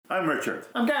I'm Richard.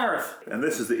 I'm Gareth. And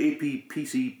this is the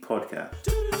APPC podcast.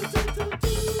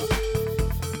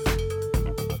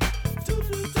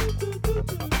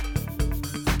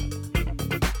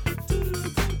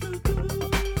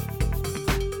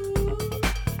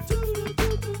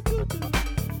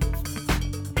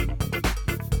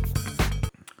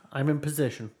 I'm in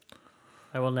position.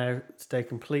 I will now stay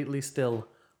completely still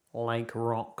like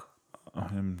rock.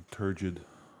 I'm turgid.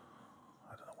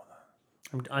 I don't know what that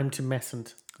is. I'm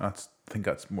tumescent. I think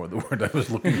that's more the word I was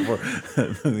looking for.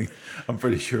 I'm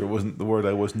pretty sure it wasn't the word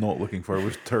I was not looking for. It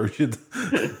was turgid.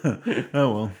 Oh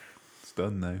well, it's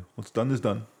done now. What's done is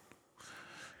done.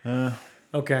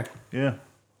 Okay. Yeah.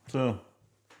 So,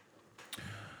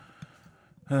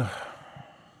 how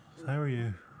are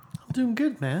you? I'm doing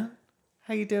good, man.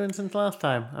 How you doing since last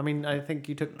time? I mean, I think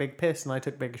you took big piss and I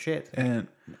took big shit. And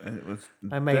it was.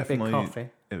 I made big coffee.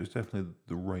 It was definitely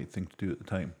the right thing to do at the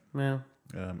time. Yeah.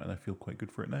 And I feel quite good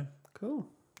for it now. Cool.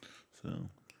 So.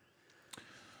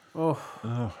 Oh.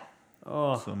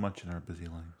 So much in our busy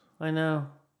lives. I know.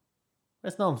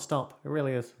 It's non-stop. It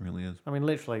really is. It really is. I mean,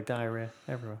 literally diarrhea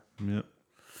everywhere. Yep.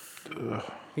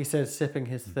 He says sipping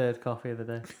his third coffee of the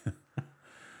day.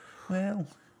 Well,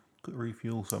 could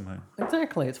refuel somehow.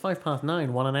 Exactly. It's 9:05.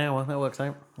 1 an hour. That works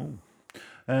out. Oh.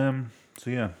 So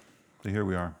yeah. So here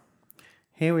we are.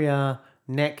 Here we are,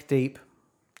 neck deep.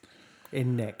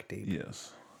 In neck deep.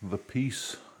 Yes. The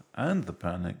Peace and the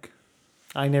Panic.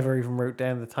 I never even wrote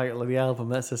down the title of the album.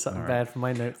 That's just something bad for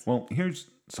my notes. Well, here's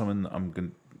something that I'm going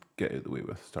to get out of the way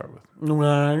with, start with.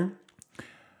 No.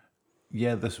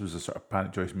 Yeah, this was a sort of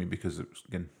panic choice for me because it was,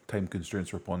 again, time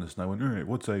constraints were upon us and I went, all right,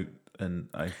 what's out? And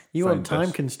I You found want time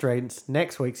this. constraints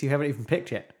next week, so you haven't even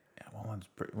picked yet. Yeah, well, that's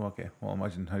pretty well, okay. Well,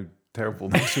 imagine how terrible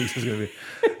next week's is going to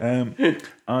be.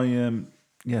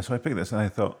 So I picked this and I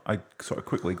thought, I sort of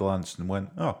quickly glanced and went,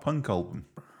 oh, punk album.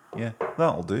 Yeah,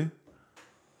 that'll do.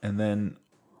 And then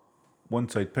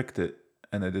once I picked it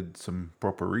and I did some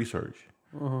proper research,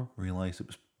 realised it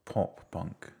was pop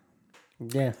punk.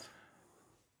 Yes.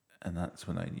 And that's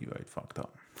when I knew I'd fucked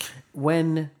up.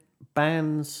 When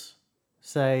bands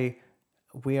say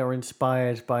we are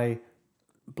inspired by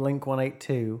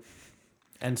Blink-182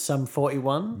 and Sum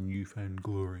 41, Newfound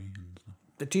Glory and stuff.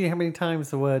 do you know how many times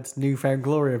the words Newfound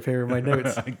Glory appear in my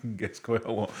notes? I can guess quite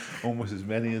a lot. Almost as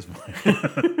many as mine.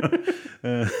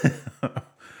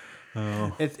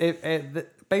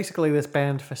 Basically, this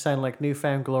band sound like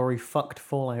Newfound Glory fucked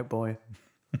Fall Out Boy.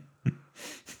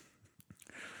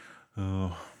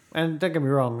 And don't get me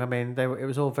wrong, I mean, it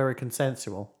was all very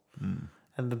consensual.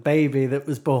 And the baby that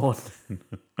was born.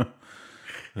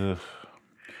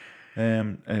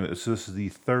 Anyway, so this is the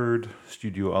third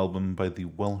studio album by the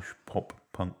Welsh pop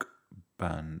punk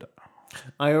band.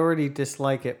 I already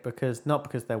dislike it not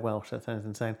because they're Welsh, that sounds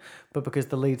insane, but because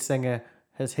the lead singer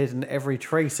has hidden every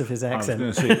trace of his accent. I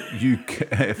was going to say,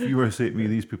 if you were to say to me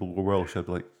these people were Welsh, I'd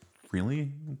be like,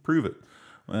 really? Prove it.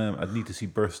 I'd need to see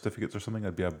birth certificates or something.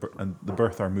 I'd be and the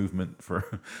birth our movement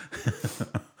for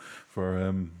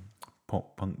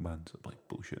pop punk bands. Like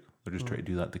bullshit. They're just trying to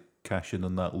do that to cash in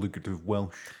on that lucrative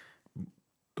Welsh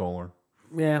dollar.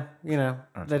 Yeah, you know,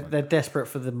 they're desperate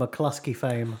for the McCluskey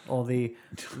fame or the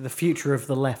Future of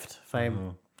the Left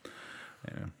fame,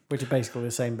 Yeah. which is basically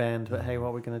the same band. But hey, what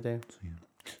are we gonna do?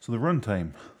 So the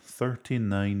runtime,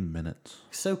 39 minutes.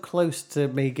 So close to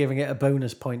me giving it a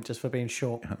bonus point just for being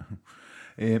short.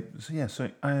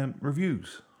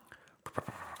 Reviews.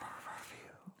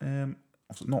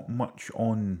 Not much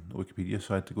on Wikipedia,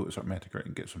 so I had to go to sort of Metacritic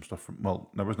and get some stuff from. Well,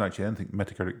 there wasn't actually anything.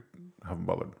 Metacritic haven't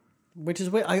bothered. Which is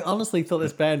weird. I honestly thought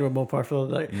this band were more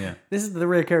popular. Yeah. This is the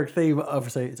recurring theme.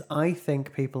 Obviously, it's I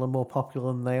think people are more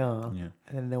popular than they are, and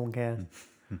then no one cares.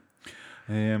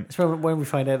 It's when we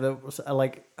find out that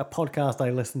like a podcast I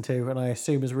listen to and I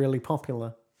assume is really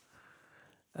popular.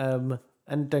 And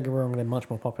don't get me wrong, they're much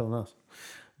more popular than us,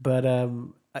 but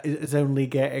it's only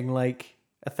getting like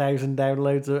 1,000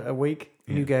 downloads a week.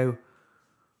 And you go,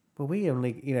 well,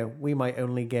 we might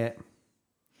only get,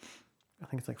 I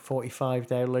think it's like 45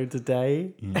 downloads a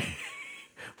day. Yeah.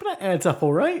 But that adds up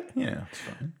all right. Yeah, it's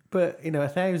fine. But,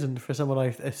 1,000 for someone I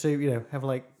assume, have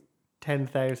like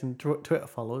 10,000 Twitter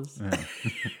followers. Yeah.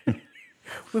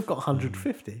 We've got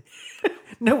 150.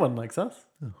 No one likes us.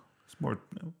 Oh, it's more.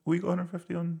 We got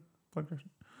 150 on podcast.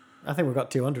 I think we've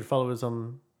got 200 followers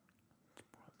on.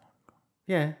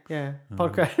 Yeah,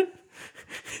 podcast.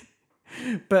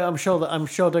 But I'm sure.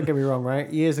 Don't get me wrong,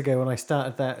 right? Years ago, when I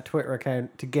started that Twitter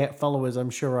account to get followers,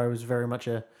 I'm sure I was very much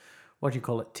a, what do you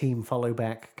call it, team follow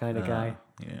back kind of guy.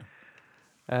 Yeah.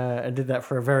 And did that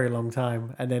for a very long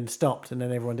time, and then stopped, and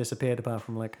then everyone disappeared apart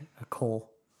from like a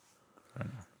call.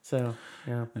 So,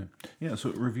 yeah. Yeah,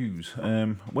 so reviews.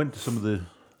 Went to some of the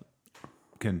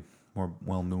more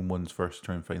well-known ones first,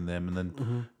 try and find them, and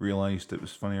then realised it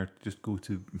was funnier to just go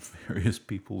to various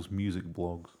people's music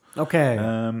blogs. Okay.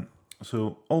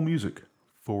 So, All Music,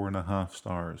 4.5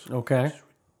 stars. Okay.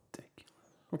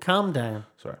 Well, calm down.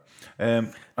 Sorry.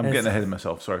 I'm getting ahead of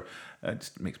myself, sorry. It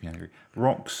just makes me angry.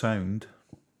 Rock Sound,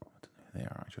 I don't know who they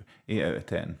are actually, 8 out of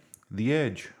 10. The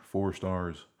Edge, 4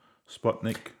 stars.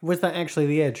 Sputnik. Was that actually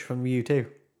The Edge from U2?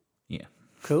 Yeah.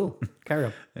 Cool. Carry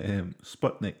on.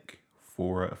 Sputnik,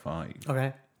 4 out of 5.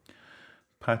 Okay.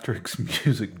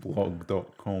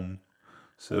 Patrick'sMusicBlog.com,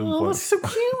 Oh, that's so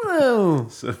cute though.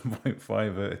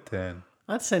 7.5 out of 10.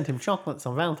 I'd send him chocolates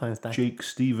on Valentine's Day. Jake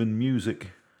Stephen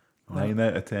Music, 9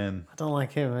 out of 10. I don't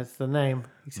like him. It's the name.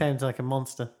 He sounds like a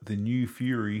monster. The New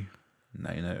Fury,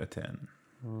 9 out of 10.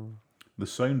 The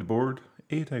Soundboard,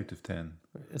 8 out of 10.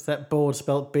 Is that board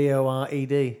spelled Bored?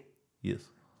 Yes.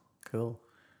 Cool.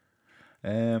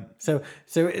 So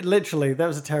it literally, that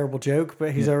was a terrible joke,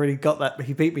 but he's already got that.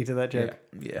 He beat me to that joke.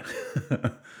 Yeah.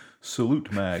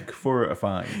 Salute Mag, 4 out of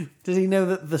 5. Does he know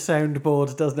that the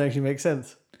soundboard doesn't actually make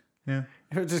sense? Yeah.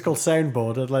 If it was just called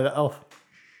soundboard, I'd let it off.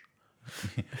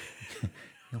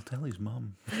 He'll tell his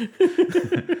mum.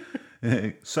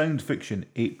 Sound Fiction,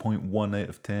 8.1 out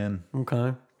of 10.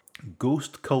 Okay.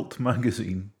 Ghost Cult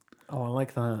Magazine, Oh, I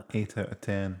like that. 8 out of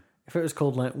 10. If it was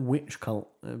called like Witch Cult,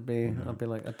 I'd be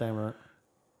like, oh, damn right.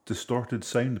 Distorted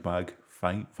Sound Bag,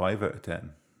 5 out of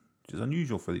 10. Which is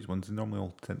unusual for these ones. They normally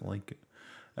all tend to like it.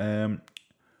 I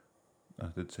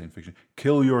did Sound Fiction.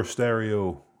 Kill Your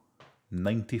Stereo,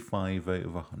 95 out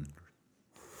of 100.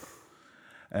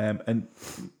 And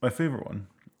my favourite one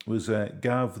was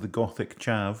Gav the Gothic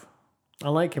Chav. I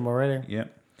like him already. Yeah.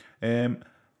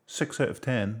 6 out of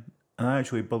 10. And I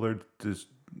actually bothered to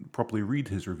properly read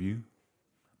his review.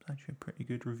 It's actually a pretty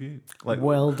good review.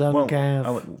 Well done,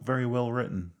 Gav. Very well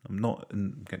written. I'm not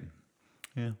getting.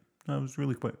 Yeah, that was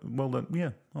really quite well done. Yeah,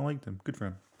 I liked him. Good for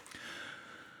him.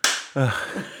 Yeah,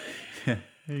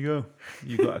 there you go.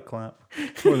 You got a clap.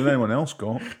 More than anyone else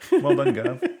got. Well done,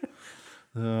 Gav.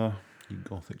 You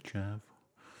Gothic chav.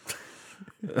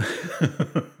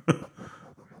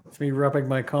 It's me rubbing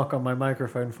my cock on my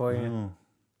microphone for you. Oh.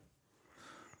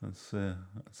 That's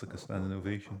like a standing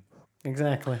ovation.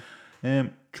 Exactly.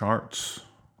 Charts.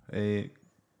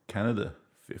 Canada,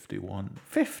 51.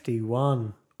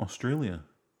 51. Australia,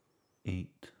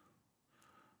 8.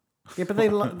 Yeah, but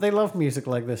they love music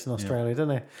like this in Australia, don't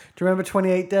they? Do you remember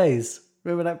 28 Days?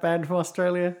 Remember that band from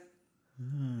Australia?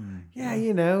 Yeah,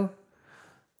 you know.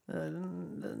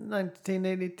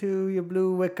 1982, you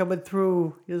blew, we're coming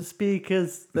through. Your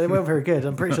speakers. They weren't very good.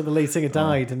 I'm pretty sure the lead singer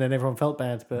died and then everyone felt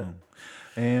bad. But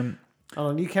hold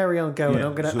on, you carry on going. Yeah,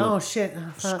 I'm going to... so oh, shit.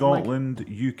 Scotland,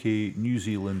 UK, New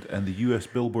Zealand, and the US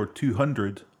Billboard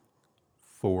 200,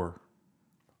 4.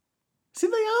 See,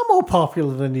 they are more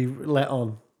popular than you let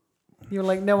on. You're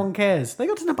like, no one cares. They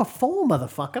got to number 4,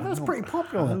 motherfucker. That's pretty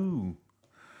popular.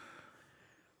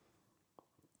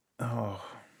 Oh.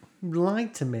 You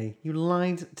lied to me. You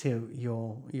lied to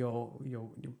your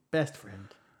best friend.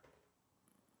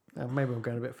 Maybe I'm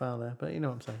going a bit far there, but you know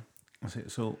what I'm saying. That's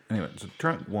it. So anyway, so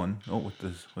track 1. Oh, what's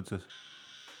this?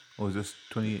 Oh, is this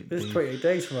 28 This days? is 28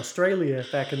 Days from Australia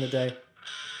back in the day.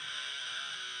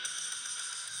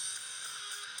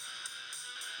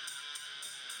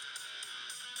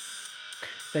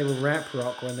 They were rap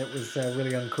rock when it was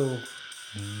really uncool.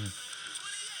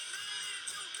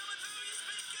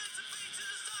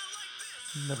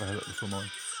 Never heard it before, Molly.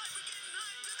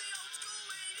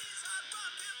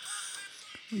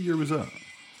 What year was that?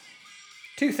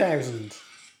 2000. So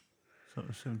it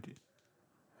was 70.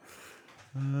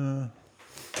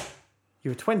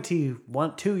 You were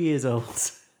 21, 2 years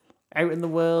old. Out in the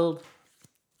world.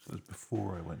 So it was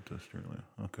before I went to Australia.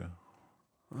 Okay.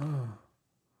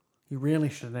 You really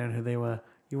should have known who they were.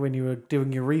 When you were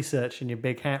doing your research in your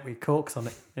big hat with corks on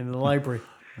it in the library.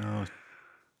 I was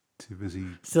too busy.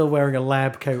 Still wearing a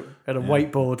lab coat at a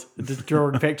whiteboard, just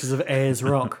drawing pictures of Ayers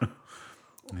Rock.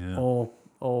 Yeah. Or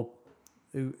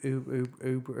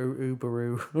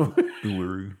Uberoo.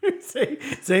 Uluru. See,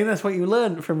 that's what you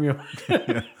learned from your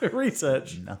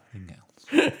research. Nothing else.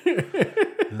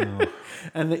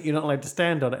 And that you're not allowed to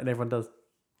stand on it, and everyone does.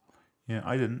 Yeah,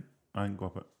 I didn't go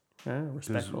up it. Yeah,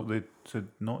 respectful. They said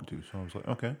not to, so I was like,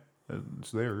 okay,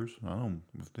 it's theirs. I don't.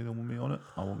 If they don't want me on it,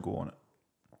 I won't go on it.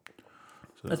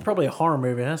 So, That's probably a horror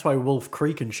movie. That's why Wolf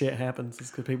Creek and shit happens. It's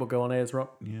because people go on Ayers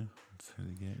Rock. yeah, that's how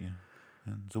they get you.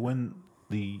 And so when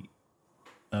the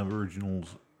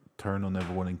Aboriginals turn on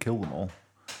everyone and kill them all,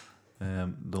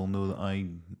 they'll know that I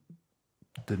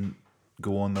didn't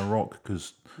go on the rock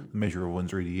because the measure of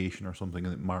one's radiation or something,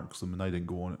 and it marks them, and I didn't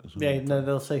go on it. So Yeah, no,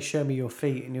 they'll say, "Show me your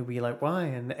feet," and you'll be like, "Why?"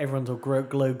 And everyone's will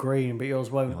glow green, but yours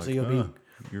won't, You're so like, you'll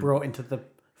be brought into the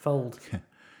fold.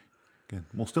 Good.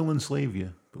 We'll still enslave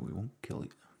you, but we won't kill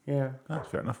you. Yeah. That's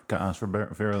fair enough. Can't ask for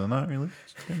fairer than that, really.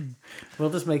 We'll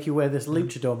just make you wear this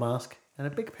luchador mask and a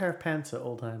big pair of pants at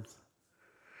all times.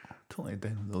 Totally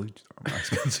down with the luchador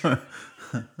mask.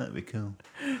 That'd be cool.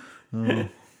 Oh.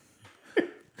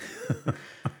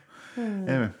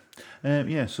 Anyway,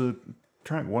 yeah. So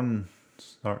track 1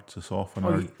 starts us off on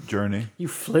our journey. You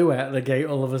flew out of the gate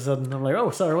all of a sudden. I'm like,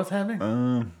 oh, sorry, what's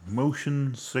happening?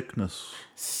 Motion sickness.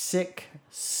 Sick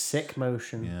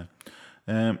motion. Yeah.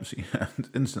 So yeah,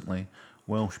 instantly,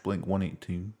 Welsh Blink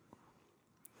 182.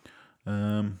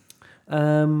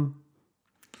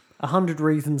 100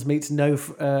 Reasons meets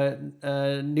Newfound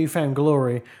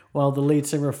Glory, while the lead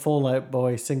singer of Fall Out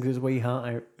Boy sings his wee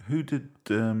heart out. Who did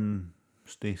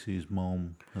Stacey's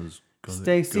mom has got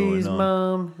Stacey's it going on?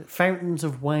 mom, Fountains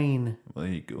of Wayne. Well,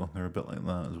 there you go. They're a bit like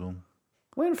that as well.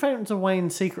 Weren't Fountains of Wayne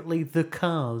secretly the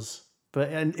Cars,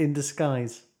 but in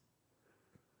disguise?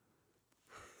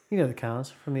 You know the Cars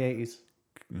from the 80s.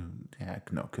 Yeah,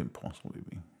 no, it couldn't possibly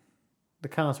be. The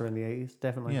Cars are in the 80s,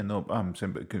 definitely. Yeah, no, I'm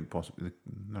saying, but it couldn't possibly.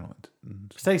 No,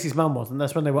 Stacey's mum wasn't.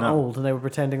 That's when they were old and they were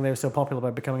pretending they were still popular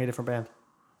by becoming a different band.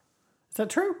 Is that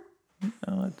true?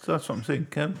 no, that's what I'm saying.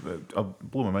 I'll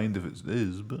blow my mind if it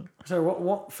is, but So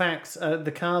what facts?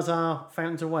 The Cars are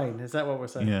Fountains of Wayne. Is that what we're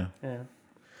saying? yeah.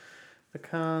 The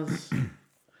Cars,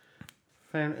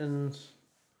 Fountains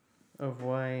of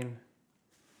Wayne.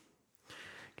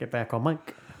 Get back on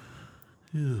mic.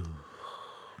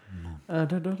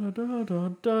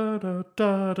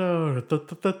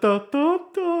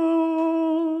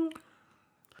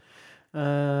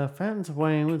 Fountains of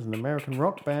Wayne was an American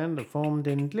rock band that formed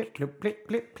in blip blip blip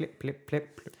blip blip blip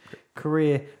blip blip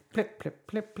career blip blip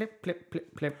blip blip blip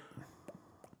blip blip.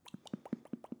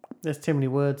 There's too many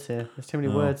words here. There's too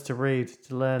many words to read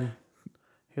to learn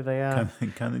who they are.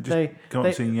 Can they just come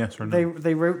up saying yes or no?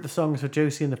 They wrote the songs for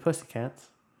Josie and the Pussycats,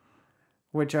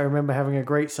 which I remember having a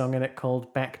great song in it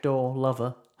called Backdoor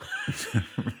Lover.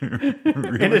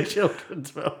 Really? In a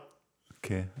children's film.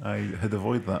 Okay, I had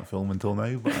avoided that film until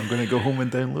now, but I'm going to go home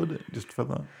and download it just for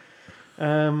that.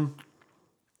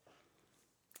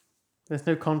 There's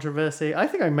no controversy. I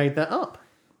think I made that up.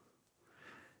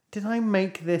 Did I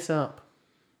make this up?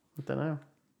 I don't know.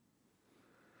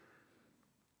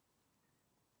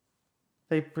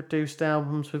 They produced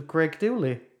albums with Greg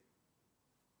Dooley.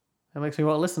 That makes me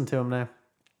want to listen to him now.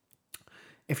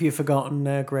 If you've forgotten,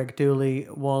 Greg Dooley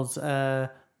was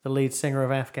the lead singer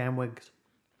of Afghan Wigs.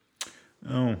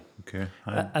 Oh, okay.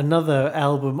 Another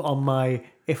album on my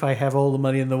If I Have All the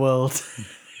Money in the World.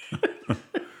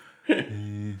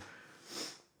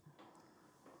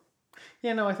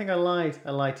 Yeah, no, I think I lied.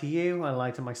 I lied to you. I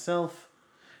lied to myself.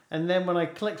 And then when I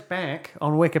clicked back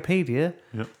on Wikipedia,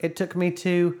 It took me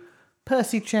to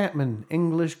Percy Chapman,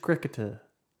 English cricketer.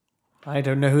 I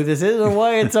don't know who this is or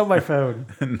why it's on my phone.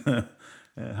 And,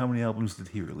 how many albums did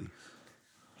he release?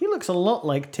 He looks a lot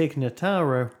like Tig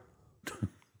Notaro.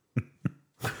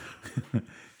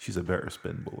 She's a better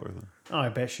spin bowler, though. Oh, I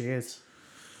bet she is.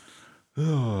 She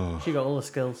got all the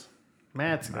skills.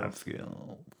 Mad skills. Mad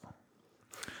skill.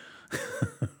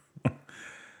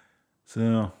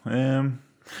 So,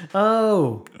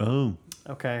 Oh. Oh.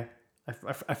 Okay.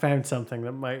 I found something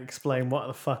that might explain what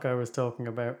the fuck I was talking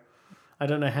about. I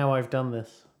don't know how I've done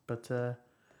this, but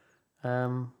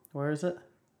where is it?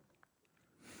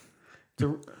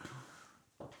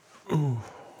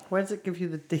 Where does it give you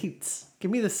the deets?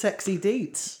 Give me the sexy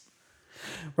deets.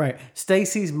 Right.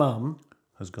 Stacey's mum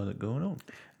Has got it going on.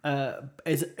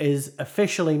 is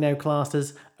officially now classed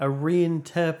as a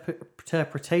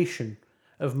reinterpretation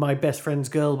of My Best Friend's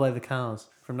Girl by the Cars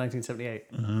from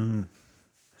 1978.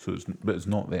 So it's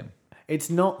not them. It's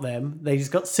not them. They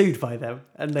just got sued by them,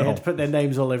 and they had to put their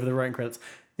names all over the writing credits.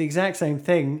 The exact same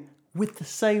thing with the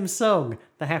same song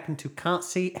that happened to Car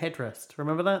Seat Headrest.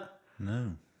 Remember that?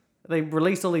 No. They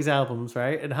released all these albums,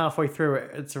 right? And halfway through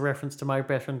it, it's a reference to My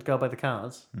Best Friend's Girl by the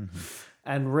Cars. Mm-hmm.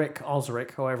 And Rick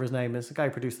Osric, whoever his name is, the guy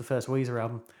who produced the first Weezer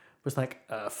album, was like,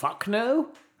 fuck no?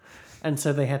 And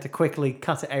so they had to quickly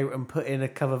cut it out and put in a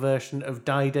cover version of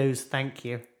Dido's Thank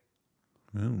You.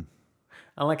 Oh.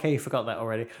 I like how you forgot that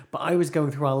already. But I was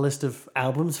going through our list of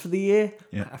albums for the year.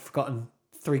 Yeah. I've forgotten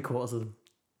 3/4 of them.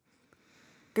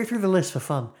 Go through the list for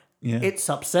fun. Yeah. It's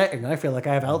upsetting. I feel like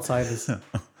I have Alzheimer's.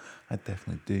 I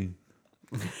definitely do.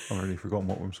 I've already forgotten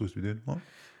what we're supposed to be doing. What?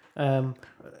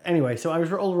 Anyway, so I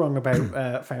was all wrong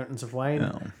about Fountains of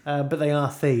Wayne. But they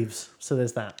are thieves. So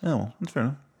there's that. Oh, well, that's fair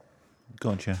enough.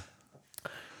 Gotcha.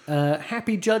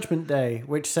 Happy Judgment Day,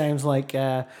 which sounds like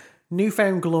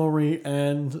Newfound Glory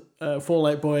and Fall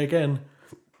Out Boy again.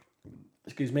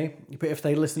 Excuse me. But if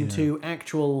they listen to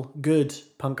actual good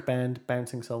punk band,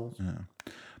 Bouncing Souls. Yeah.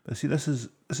 But see, this is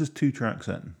 2 tracks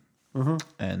in. Mm-hmm.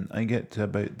 And I get to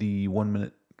about the 1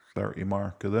 minute 30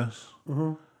 mark of this.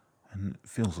 Mm-hmm. And it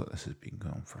feels like this has been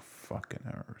going for fucking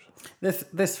hours.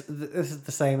 This is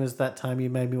the same as that time you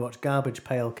made me watch Garbage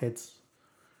Pail Kids.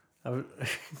 Did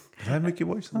I make you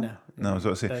watch that? No. No, I was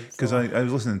about to say, because I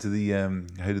was listening to the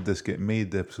How Did This Get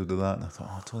Made, the episode of that, and I thought,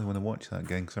 I totally want to watch that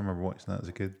again, because I remember watching that as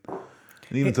a kid.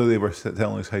 And even though they were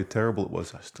telling us how terrible it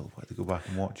was, I still wanted to go back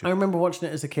and watch it. I remember watching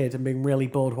it as a kid and being really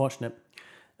bored watching it.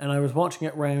 And I was watching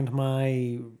it around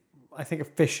my, I think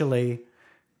officially,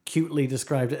 cutely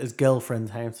described it as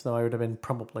girlfriend's house, though I would have been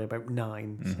probably about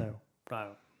 9, so,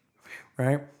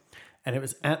 right? And it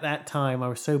was at that time I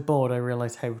was so bored I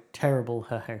realised how terrible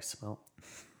her house smelled.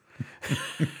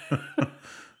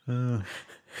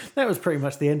 That was pretty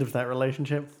much the end of that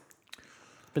relationship.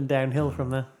 It's been downhill from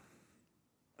there.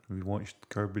 Have you watched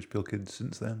Garbage Pail Kids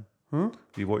since then? Have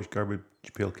you watched Garbage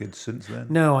Pail Kids since then?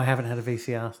 No, I haven't had a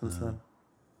VCR since then.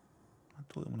 I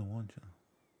totally want to watch it.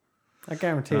 I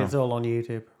guarantee it's all on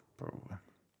YouTube. Probably.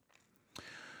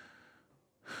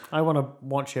 I want to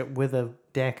watch it with a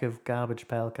deck of Garbage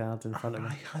Pail cards in front of me.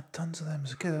 I had tons of them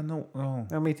as a kid. I know. Oh.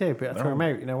 Oh, me too, but I threw them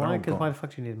out. You know why? Because why the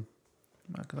fuck do you need them?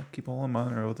 Because I keep all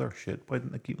manner of other shit. Why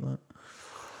didn't I keep that?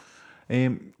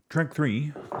 Track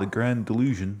 3, The Grand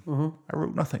Delusion. I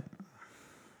wrote nothing.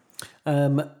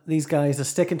 These guys are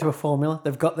sticking to a formula.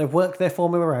 They've worked their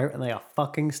formula out, and they are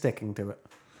fucking sticking to it.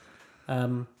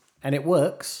 And it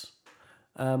works.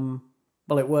 Well,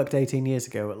 it worked 18 years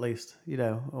ago, at least. You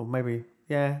know, or maybe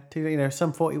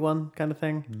some 41 kind of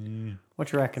thing. Yeah. What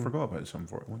do you reckon? I forgot about some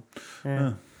 41.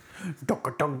 Yeah.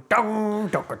 Dong-a-dong-dong,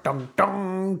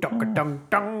 dong-a-dong-dong,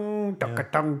 dong-a-dong-dong,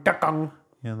 dong-a-dong-dong.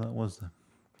 Yeah, that was the.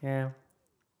 Yeah.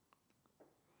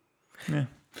 Yeah.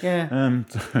 Yeah.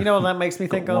 You know what that makes me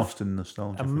think of? Lost in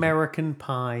nostalgia. American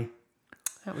Pie.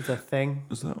 That was a thing.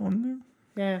 Was that on there?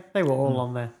 Yeah, they were all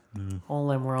on there. All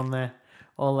them were on there.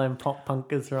 All them pop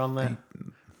punkers are on there.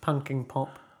 Punking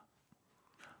pop.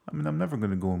 I mean, I'm never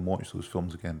going to go and watch those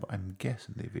films again, but I'm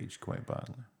guessing they've aged quite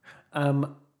badly.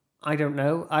 I don't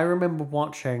know. I remember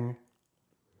watching,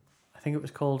 I think it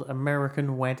was called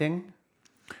American Wedding.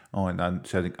 Oh, and I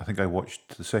think I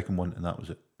watched the second one, and that was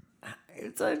it.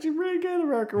 It's actually really good,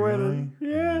 American Wedding.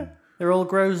 Yeah. They're all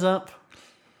grows up.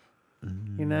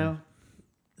 You know?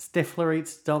 Stifler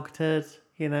eats dog turd,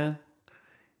 you know?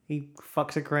 He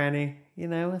fucks a granny. You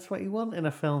know, that's what you want in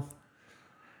a film.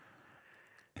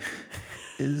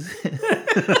 Is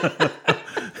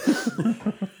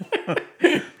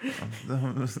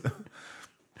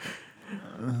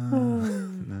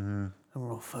I'm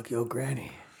gonna fuck your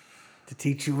granny to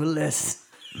teach you a lesson.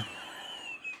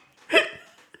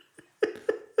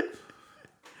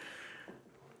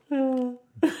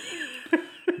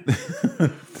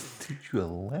 Teach you a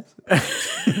lesson?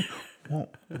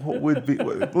 What would be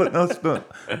what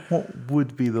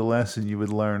would be the lesson you would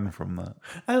learn from that?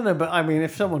 I don't know, but I mean,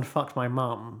 if someone fucked my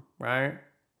mum, right?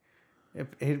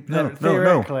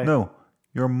 No,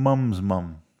 your mum's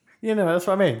mum. You know, that's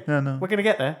what I mean. Yeah, no. We're gonna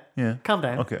get there. Yeah. Calm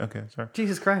down. Okay, sorry.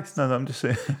 Jesus Christ. No, I'm just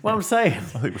saying. What I'm saying. I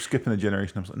think we're skipping a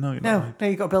generation. I was like, no, you're not. No,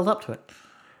 you got to build up to it.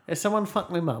 If someone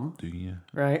fucked my mum, Do you?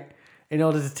 right, in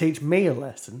order to teach me a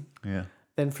lesson, Yeah.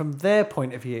 then from their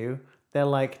point of view, they're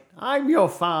like, I'm your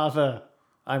father,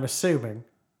 I'm assuming.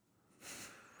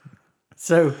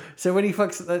 So when he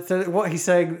fucks, so what he's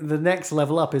saying, the next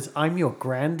level up is, I'm your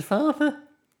grandfather?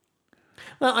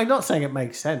 No, I'm not saying it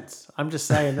makes sense. I'm just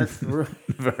saying that's...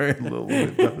 Very little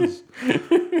it does.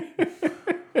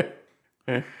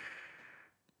 Yeah.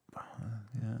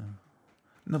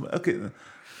 No, but okay.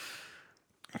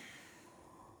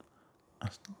 I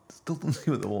still don't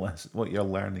see what you're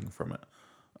learning from it,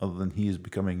 other than he is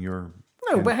becoming your...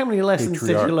 No, but how many lessons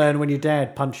patriarch. did you learn when your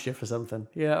dad punched you for something?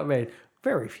 You know what I mean?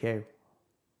 Very few.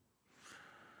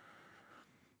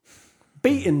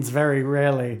 Beatings very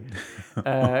rarely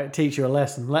teach you a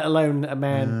lesson, let alone a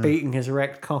man beating his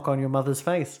erect cock on your mother's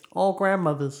face. Or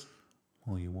grandmother's.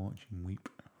 While you watch and weep.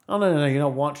 Oh, no, you're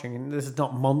not watching. This is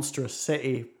not Monstrous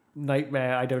City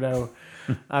nightmare, I don't know.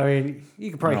 I mean,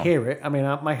 you can probably hear it. I mean,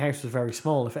 my house was very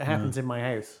small. If it happens in my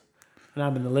house and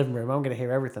I'm in the living room, I'm going to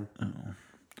hear everything.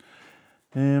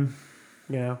 You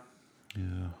know?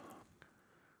 Yeah.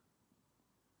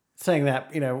 Saying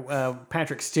that, you know,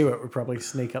 Patrick Stewart would probably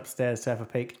sneak upstairs to have a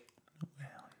peek.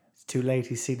 It's too late,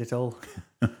 he's seen it all.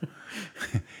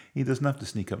 He doesn't have to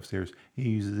sneak upstairs. He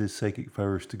uses his psychic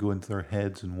powers to go into their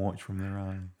heads and watch from their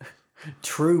eyes.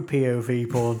 True POV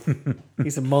porn.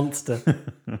 He's a monster.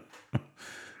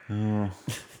 No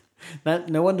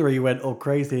wonder he went all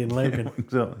crazy in Logan.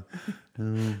 Exactly.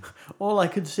 All I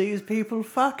could see is people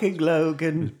fucking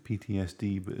Logan. It's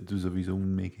PTSD, but it was of his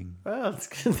own making. Well, that's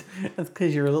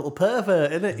because you're a little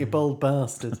pervert, isn't it, you bold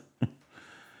bastard?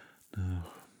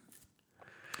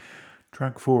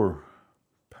 Track 4,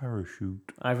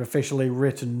 Parachute. I've officially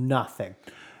written nothing.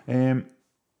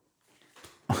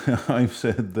 I've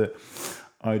said that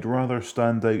I'd rather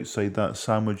stand outside that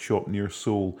sandwich shop near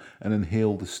Seoul and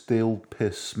inhale the stale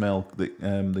piss smell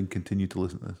than continue to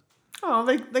listen to this. Oh,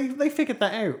 they figured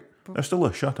that out. There's still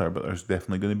a shutter, but there's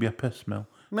definitely going to be a piss smell.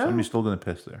 No. Somebody's still going to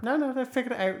piss there. No, they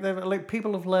figured it out. Like,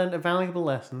 people have learned a valuable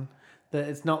lesson that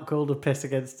it's not cool to piss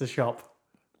against the shop.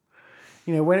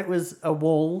 You know, when it was a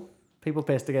wall, people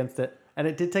pissed against it, and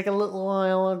it did take a little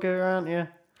while. I'll go around, yeah.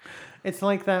 It's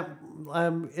like that.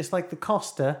 It's like the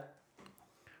Costa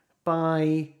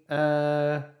by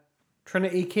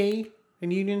Trinity Quay in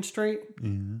Union Street,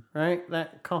 right?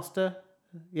 That Costa,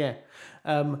 yeah.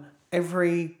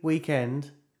 Every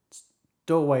weekend,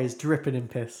 doorway is dripping in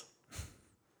piss.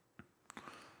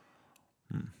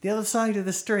 The other side of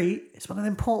the street is one of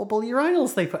them portable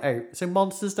urinals they put out, so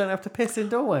monsters don't have to piss in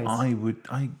doorways. No,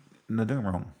 don't get me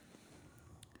wrong.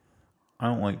 I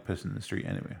don't like pissing in the street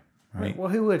anyway, right? Well,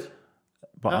 who would?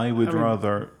 But I would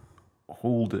rather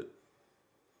hold it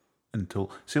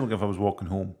until, say, like if I was walking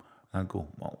home, I'd go,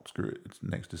 well, screw it, it's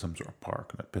next to some sort of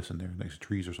park and I'd piss in there, next to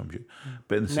trees or some shit.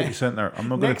 But in the city centre, I'm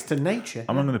not going next to nature.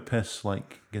 I'm not going to piss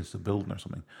like against a building or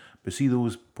something. But see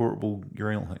those portable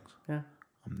urinal things? Yeah.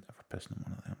 I'm never pissing in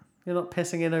one of them. You're not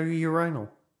pissing in a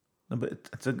urinal. No, but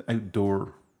it's an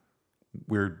outdoor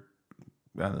weird.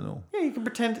 I don't know. Yeah, you can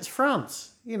pretend it's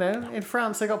France. You know, in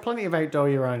France they got plenty of outdoor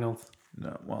urinals.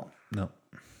 No,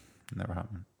 never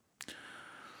happened.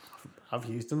 I've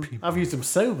used them. I've used them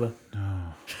sober.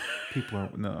 No,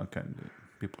 I can't do it.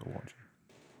 People are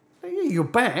watching. You're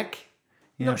back.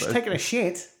 You're Yeah, not just taking a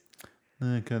shit.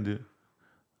 No, I can't do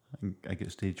it. I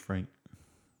get stage fright.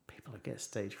 People that get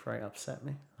stage fright upset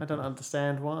me. I don't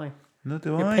understand why. No,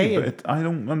 do You're I? paying. But I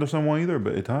don't understand why either.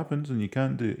 But it happens, and you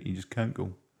can't do it. You just can't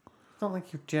go. It's not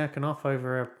like you're jerking off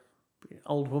over a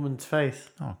old woman's face.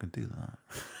 Oh, I can do that.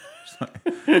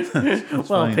 Well,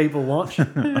 fine. people watch.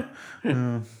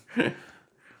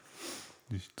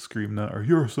 Just screaming at her,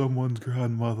 "You're someone's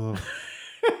grandmother."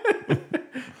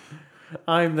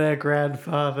 I'm their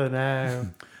grandfather now.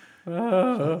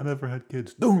 Oh. I never had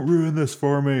kids. Don't ruin this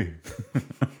for me.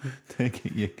 Take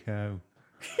it, you cow.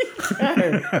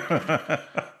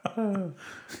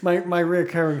 My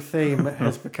recurring theme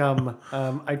has become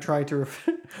I try to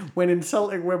when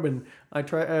insulting women I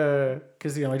try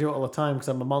because I do it all the time because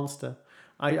I'm a monster.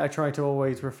 I try to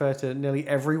always refer to nearly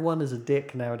everyone as a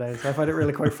dick nowadays. I find it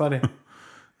really quite funny.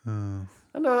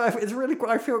 I know it's really.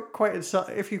 I feel quite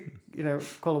insulting if you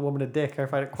call a woman a dick. I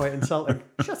find it quite insulting.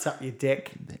 Shut up, you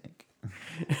dick.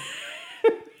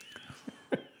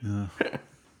 Yeah.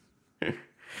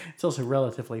 It's also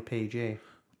relatively PG.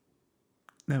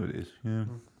 No, it is. Yeah.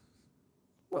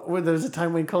 Well, there was a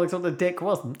time when calling something a dick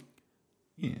wasn't.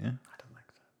 Yeah. I don't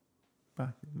like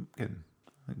that.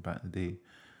 Back in the day.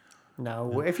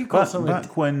 No, if you call something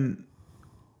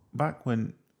back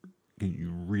when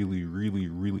you really, really,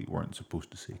 really weren't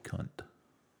supposed to say cunt.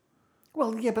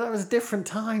 Well, yeah, but that was a different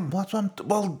time.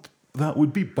 That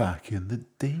would be back in the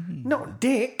day. Not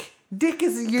dick. Dick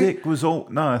is Dick was all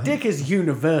no. I think, Dick is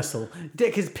universal.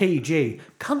 Dick is PG.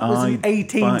 Cunt was an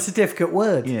 18 certificate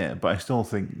word. Yeah, but I still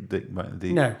think dick back in the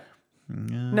day.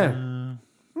 No.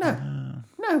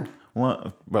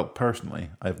 Well,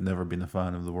 personally, I've never been a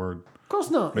fan of the word. Of course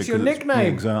not. It's Because your nickname.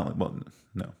 Yeah, exactly. Well,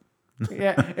 no.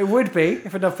 Yeah, it would be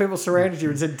if enough people surrounded you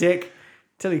and said dick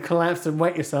till you collapsed and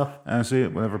wet yourself. And I say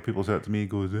it whenever people say it to me, it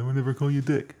goes, I will never call you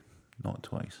dick. Not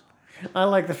twice. I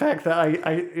like the fact that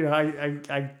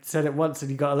I said it once and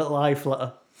you got a little eye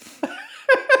flutter.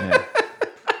 Yeah.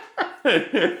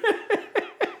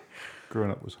 Growing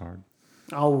up was hard.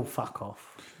 Oh, fuck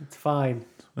off. It's fine.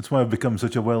 That's why I've become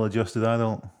such a well-adjusted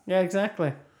adult. Yeah,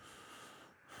 exactly.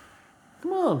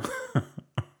 Come on.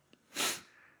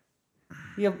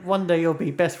 One day you'll be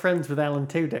best friends with Alan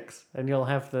Two Dicks and you'll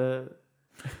have and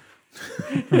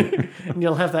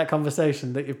you'll have that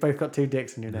conversation that you've both got two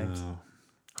dicks in your names. Oh.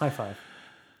 High five.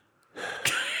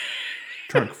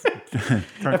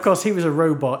 Of course, he was a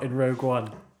robot in Rogue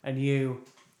One, and you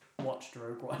watched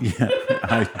Rogue One. Yeah,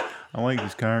 I like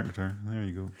his character. There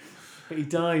you go. But he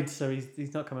died, so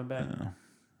he's not coming back.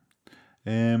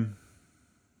 Yeah.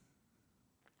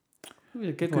 It was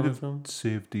a good Could one. have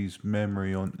saved his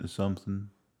memory onto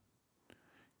something.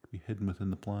 Could be hidden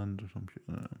within the plans or some shit.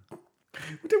 I don't know.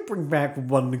 We don't bring back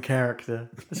one character,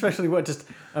 especially just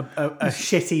a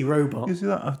shitty robot. You see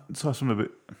that? I saw some of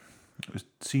it. It was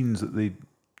scenes that they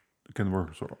kind of were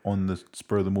sort of on the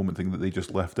spur of the moment thing that they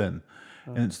just left in,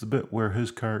 and it's the bit where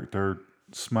his character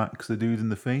smacks the dude in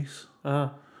the face,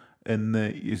 and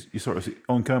you sort of see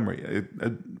on camera.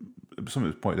 Some of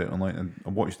it was pointed out online, and I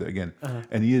watched it again,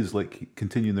 and he is like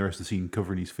continuing the rest of the scene,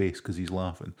 covering his face because he's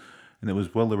laughing. And it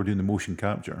was while they were doing the motion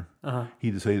capture,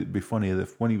 he decided it'd be funny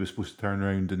if when he was supposed to turn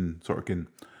around and sort of can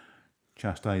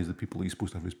chastise the people he's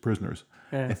supposed to have as prisoners,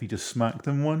 if he just smacked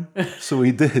them one. So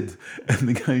he did, and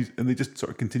they just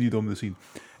sort of continued on with the scene.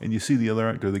 And you see the other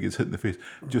actor that gets hit in the face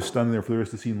just standing there for the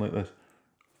rest of the scene like this,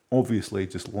 obviously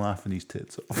just laughing his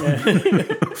tits off.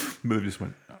 But they just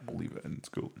went, I'll leave it in, it's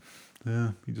cool.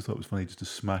 Yeah, he just thought it was funny just to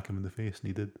smack him in the face, and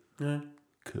he did. Yeah.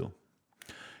 Cool.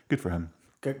 Good for him.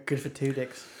 Good for two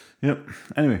dicks. Yep.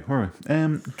 Anyway, where are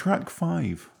we? Track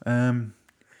 5.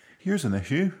 Here's an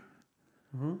issue.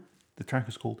 Mm-hmm. The track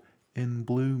is called In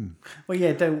Bloom. Well,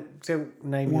 yeah, don't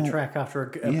name your track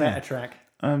after a better track.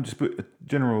 Just put a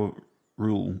general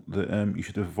rule that you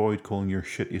should avoid calling your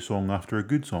shitty song after a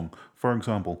good song. For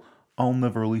example, I'll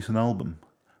never release an album,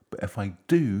 but if I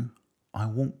do, I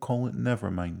won't call it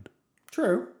Nevermind.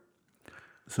 True.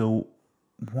 So,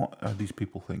 what are these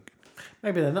people thinking?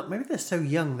 Maybe they're not. Maybe they're so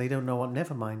young they don't know what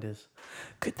Nevermind is.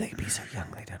 Could they be so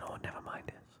young they don't know what Nevermind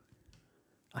is?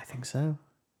 I think so.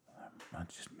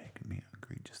 That's just making me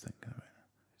angry just thinking about it.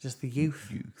 Just the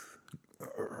youth.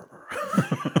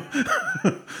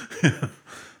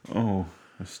 Oh,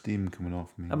 there's steam coming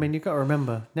off me. I mean, you've got to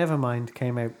remember, Nevermind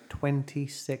came out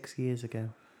 26 years ago.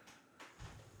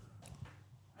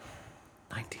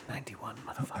 1991,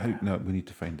 motherfucker. No, we need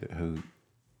to find out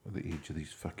the age of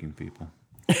these fucking people.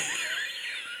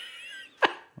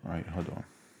 Right, hold on.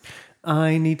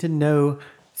 I need to know,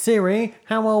 Siri,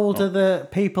 how old are the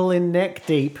people in Neck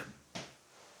Deep?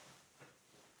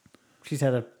 She's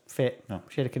had a fit. No.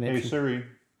 She had a connection. Hey Siri,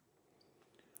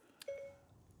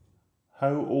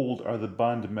 how old are the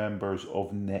band members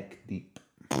of Neck Deep?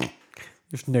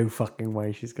 There's no fucking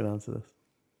way she's going to answer this.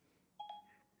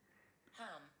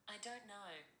 I don't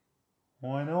know.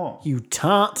 Why not? You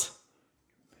tart.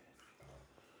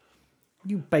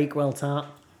 You Bakewell tart.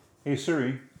 Hey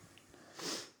Siri,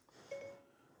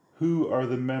 who are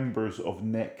the members of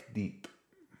Neck Deep?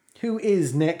 Who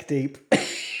is Neck Deep? I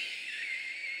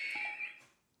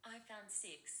found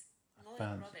 6. Lloyd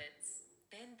Roberts,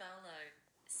 Ben Barlow,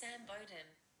 Sam Bowden,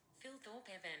 Phil Thorpe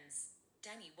Evans,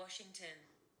 Danny Washington,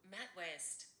 Matt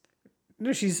West.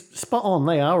 No, she's spot on.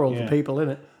 They are all the people,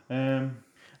 innit?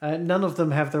 None of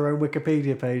them have their own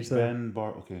Wikipedia page, though.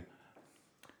 Okay.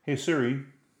 Hey Siri,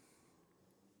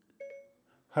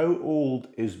 how old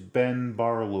is Ben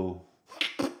Barlow?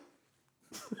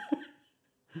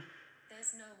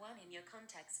 There's no one in your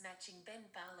contacts matching Ben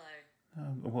Barlow.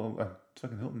 Well, I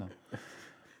can help now.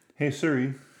 Hey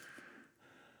Siri,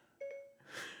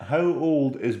 how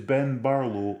old is Ben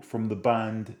Barlow from the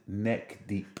band Neck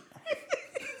Deep?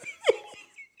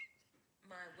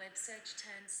 My web search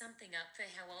turned something up for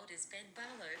how old is Ben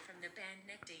Barlow from the band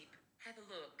Neck Deep. Have a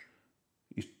look.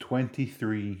 He's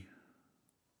 23.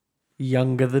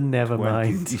 Younger than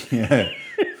Nevermind. Yeah.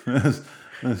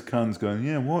 This Khan's going,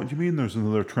 yeah, what do you mean there's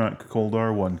another track called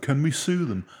R1? Can we sue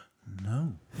them?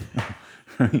 No.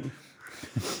 Right.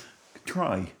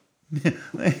 Try. Go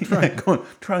on,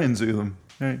 try and sue them.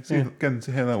 Right. See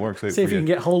how that works out. See if you can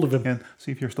get hold of him. And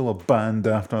see if you're still a band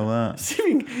after that.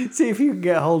 See if you can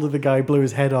get hold of the guy who blew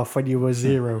his head off when you were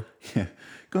 0. Yeah.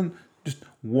 Go on, just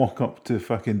walk up to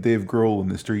fucking Dave Grohl in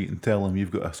the street and tell him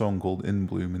you've got a song called In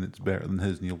Bloom and it's better than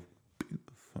his, and he'll beat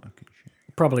the fucking shit.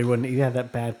 Probably wouldn't. He had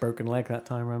that bad broken leg that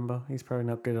time, remember? He's probably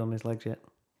not good on his legs yet.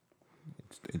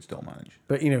 It's still managed.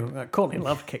 But, Courtney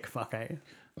Love kick fuck out.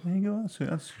 There you go.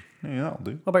 That'll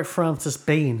do. What about Francis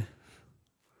Bean?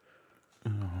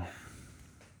 Oh.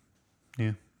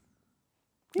 Yeah.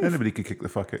 Anybody could kick the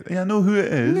fuck out. Yeah, I know who it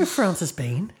is. You know Francis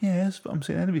Bean? Yes, but I'm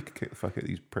saying anybody could kick the fuck out of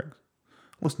these pricks.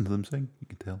 Listen to them sing, you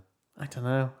can tell. I don't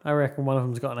know. I reckon one of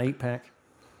them's got an 8-pack.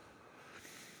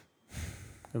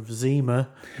 Of Zima.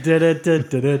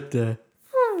 Da-da-da-da-da-da.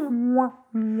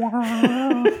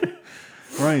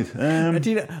 Right. Do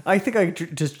you know, I think I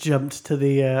just jumped to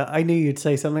the... I knew you'd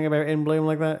say something about In Bloom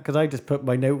like that, because I just put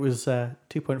my note was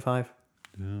 2.5.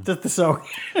 Yeah. Just the song.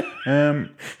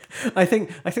 I think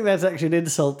that's actually an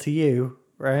insult to you,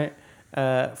 right?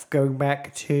 Going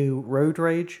back to Road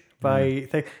Rage by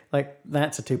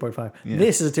that's a 2.5. Yeah.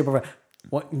 This is a 2.5.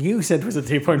 What you said was a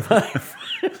 2.5.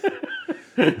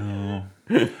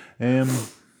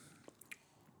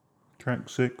 Track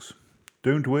 6.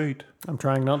 Don't wait. I'm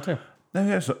trying not to. Now,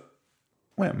 yes.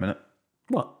 Wait a minute.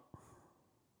 What?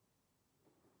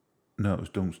 No, it was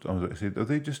Don't Stop. I was going to say, are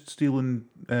they just stealing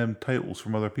titles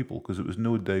from other people? Because it was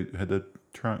No Doubt had a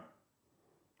track.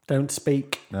 Don't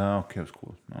Speak. No, okay, it was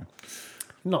close. No.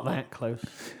 Not that close.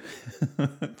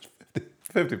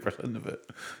 50% of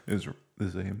it is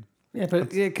the same. Yeah,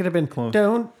 but it could have been close.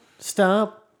 Don't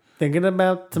Stop Thinking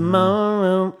About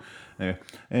Tomorrow. Anyway,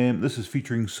 this is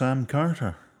featuring Sam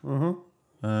Carter.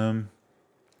 Of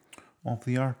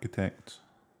The Architects.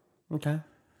 Okay.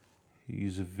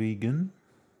 He's a vegan.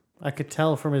 I could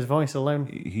tell from his voice alone.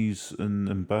 He's an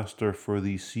ambassador for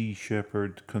the Sea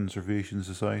Shepherd Conservation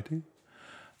Society.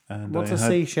 And What's a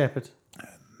sea shepherd?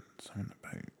 Something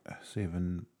about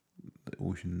saving the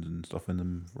oceans and stuff in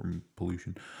them from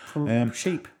pollution. From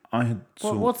sheep. I had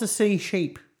What's a sea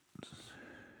sheep?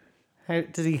 How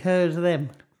does he herd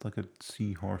them? like a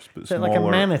seahorse, but Is it smaller. like a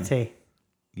manatee?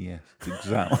 Yes,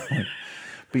 exactly.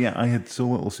 But yeah, I had so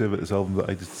little to say about this album that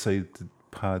I just decided to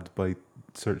pad by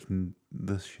searching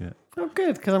this shit. Oh,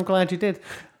 good, because I'm glad you did.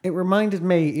 It reminded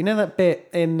me, you know that bit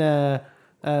in... they're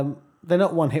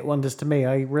not one-hit wonders to me.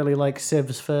 I really like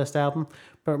Siv's first album.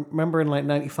 But remember in like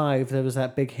 95, there was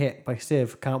that big hit by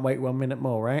Siv, Can't Wait 1 Minute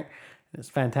More, right? It's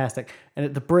fantastic. And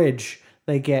at the bridge,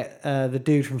 they get the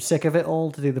dude from Sick of It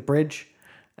All to do the bridge.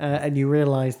 And you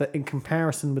realise that in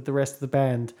comparison with the rest of the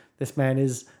band, this man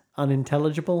is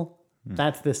unintelligible.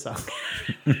 That's this song.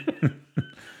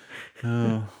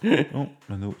 My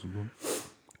notes are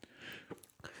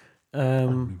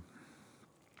gone.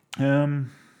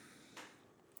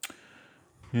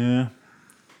 Yeah.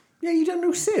 Yeah, you don't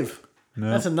know Siv.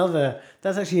 No.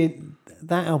 That's actually,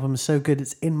 that album is so good,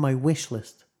 it's in my wish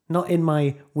list. Not in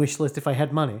my wish list if I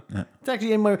had money. Yeah. It's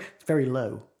actually in it's very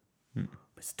low. But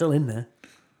it's still in there.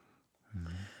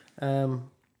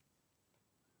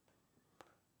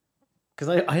 Because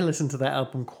I listen to that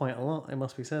album quite a lot, it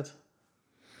must be said.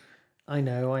 I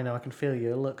know, I can feel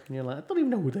your look, and you're like, I don't even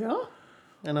know who they are.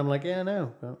 And I'm like, yeah, I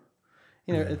know. But,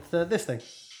 you know, it's this thing.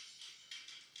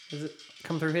 Does it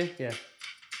come through here? Yeah.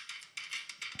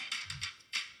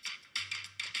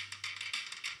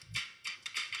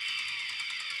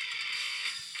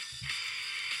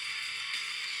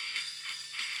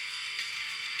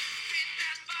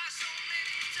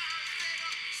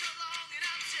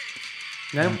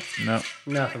 No? No.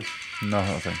 Nothing.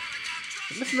 Nothing.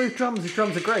 Listen to those drums. These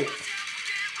drums are great.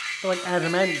 They're like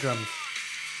Adam Ant drums.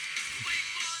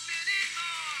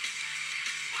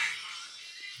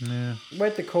 Yeah.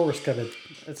 Where'd the chorus covered?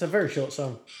 It's a very short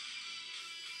song.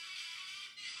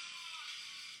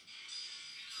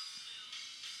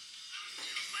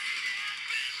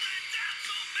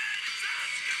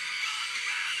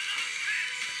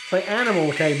 It's like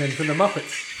Animal came in from the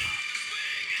Muppets.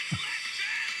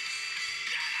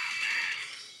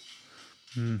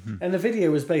 And the video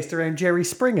was based around Jerry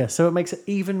Springer, so it makes it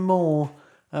even more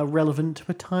relevant to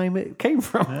the time it came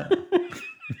from.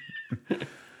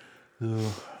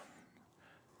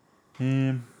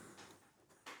 Yeah.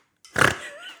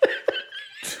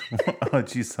 Oh,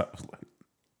 jeez, that was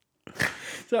like...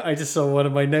 So I just saw one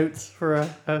of my notes for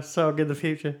a song in the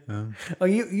future. Oh,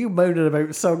 you moaning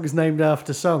about songs named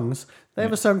after songs. They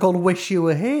have a song called "Wish You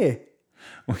Were Here,"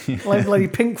 like bloody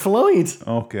Pink Floyd.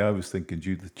 Okay, I was thinking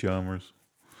Judith Chalmers.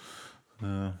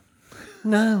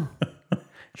 No,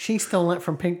 she stole that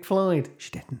from Pink Floyd. She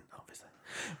didn't, obviously,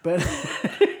 but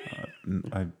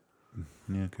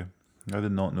Okay. I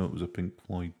did not know it was a Pink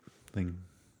Floyd thing.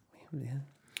 yeah.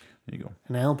 There you go.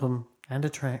 An album and a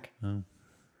track. Oh,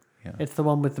 yeah. It's the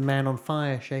one with the man on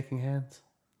fire shaking hands.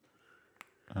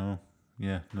 Oh,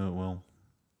 yeah. No, well.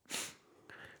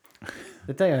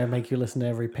 The day I make you listen to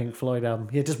every Pink Floyd album.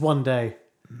 Yeah, just one day.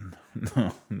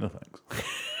 No thanks.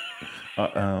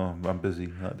 I'm busy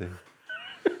that day.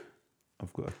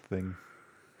 I've got a thing.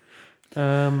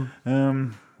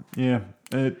 Yeah.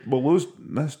 Well,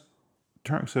 that's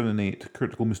track 7 and 8,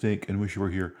 Critical Mistake and Wish You Were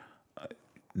Here.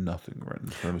 Nothing written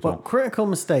for them at Well, all. Critical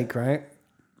Mistake, right,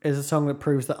 is a song that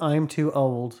proves that I'm too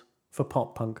old for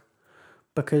pop punk.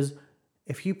 Because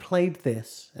if you played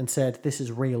this and said, this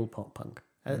is real pop punk,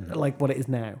 like what it is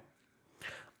now,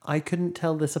 I couldn't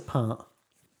tell this apart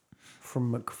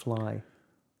from McFly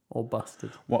or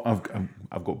Busted. Well,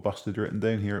 I've got Busted written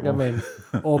down here. You know what I mean?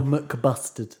 Or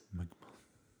McBusted.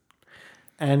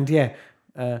 And yeah,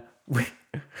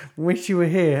 Wish You Were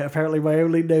Here. Apparently my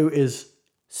only note is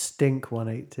Stink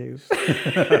 182.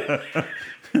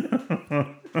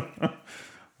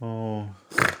 Oh.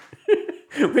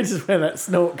 Which is where that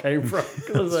snort came from.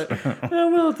 'Cause I was like,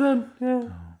 oh, well done. Yeah.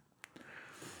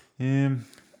 Yeah,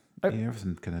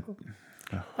 everything kind of...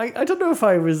 I don't know if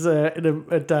I was in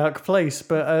a dark place,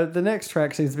 but the next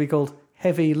track seems to be called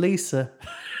Heavy Lisa.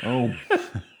 Oh.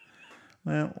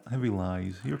 Well, Heavy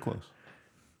Lies. You're close.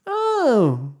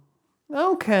 Oh,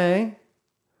 okay.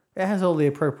 It has all the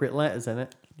appropriate letters in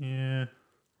it, Yeah.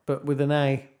 but with an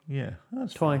A Yeah.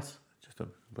 That's twice. just a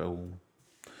vowel.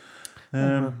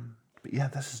 But yeah,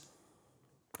 this is...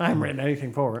 I haven't written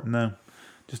anything for it. No.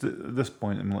 Just at this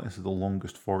point, I'm like, this is the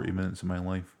longest 40 minutes of my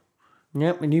life.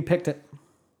 Yep, and you picked it.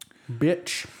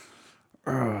 Bitch.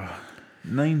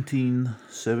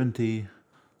 1970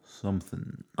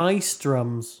 something. Ice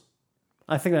drums.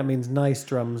 I think that means nice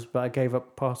drums, but I gave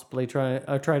up possibly trying.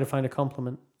 I tried to find a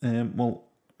compliment. Well,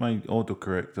 my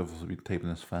autocorrect, I've also been typing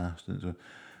this fast, and so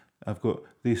I've got,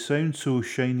 they sound so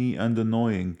shiny and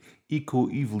annoying,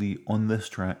 eco-evilly on this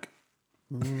track.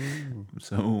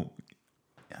 So,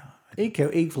 yeah. Eco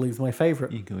Evilly is my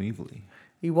favourite. Eco-evilly.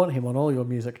 You want him on all your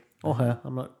music. Or her,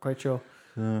 I'm not quite sure.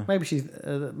 Maybe she's.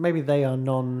 Maybe they are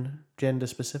non-gender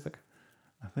specific.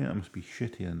 I think that must be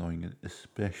shitty and annoying,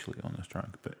 especially on this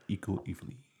track, but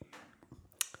eco-evilly.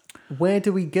 Where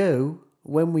do we go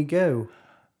when we go?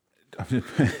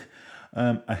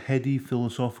 A heady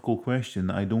philosophical question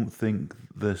that I don't think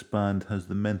this band has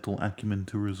the mental acumen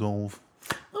to resolve.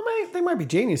 Well, they might be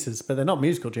geniuses, but they're not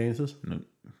musical geniuses. No,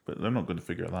 but they're not going to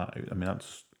figure that out. Of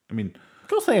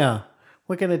course they are.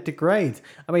 We're going to degrade.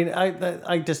 I mean,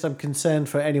 I'm concerned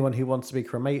for anyone who wants to be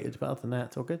cremated, but other than that,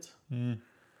 it's all good. Yeah.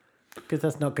 Because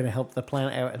that's not going to help the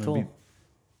planet out at all.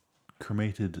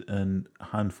 Cremated and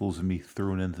handfuls of me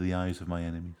thrown into the eyes of my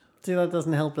enemies. See, that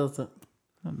doesn't help, does it?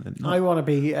 No. I want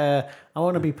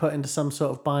to be put into some sort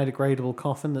of biodegradable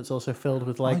coffin that's also filled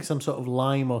with some sort of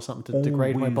lime or something to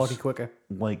degrade my body quicker.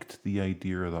 Liked the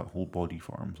idea of that whole body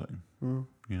farm thing.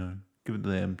 You know, give it to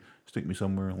them, stick me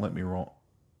somewhere, and let me rot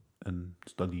and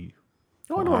study.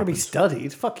 No, I don't want to be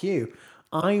studied. Fuck you.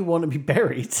 I want to be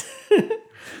buried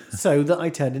so that I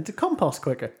turn into compost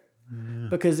quicker. Yeah.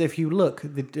 Because if you look,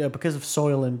 because of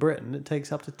soil in Britain, it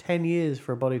takes up to 10 years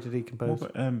for a body to decompose.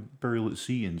 What about burial at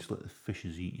sea and just let the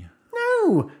fishes eat you?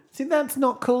 No! See, that's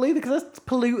not cool either, because that's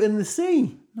polluting the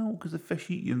sea. No, because the fish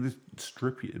eat you and they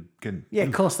strip you again. Yeah,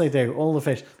 of course they do. All the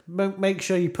fish. Make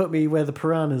sure you put me where the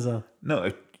piranhas are.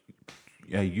 No,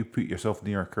 you put yourself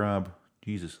near a crab.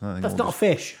 Jesus. That's not a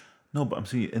fish. No, but I'm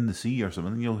saying in the sea or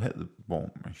something, you'll hit the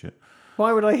bottom and shit.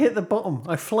 Why would I hit the bottom?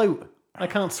 I float. I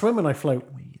can't swim when I float.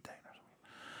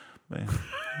 But,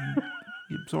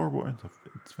 you absorb water and stuff.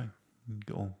 It's fine. You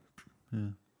get all, yeah.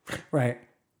 Right.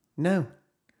 No.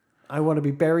 I want to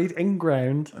be buried in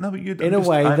ground in a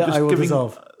way that I will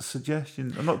dissolve.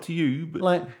 Suggestion, not to you, but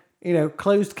like,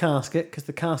 closed casket, because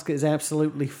the casket is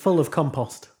absolutely full of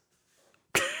compost.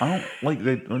 I don't like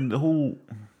the whole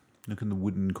in the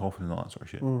wooden coffin and all that sort of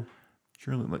shit.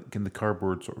 Surely, like in the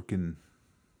cardboard sort of thing,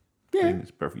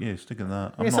 it's perfect. Yeah, stick in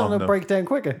that. Yeah, something will break down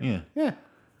quicker. Yeah. Yeah.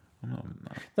 I'm not having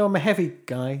that. Though I'm a heavy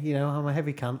guy, I'm a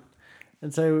heavy cunt.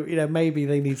 And so, maybe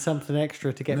they need something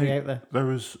extra to get me out there. There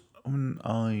was someone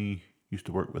I used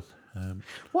to work with.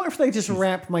 What if they just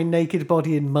wrap my naked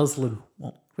body in muslin?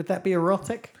 What? Would that be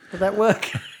erotic? Would that work?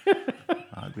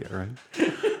 That'd be alright.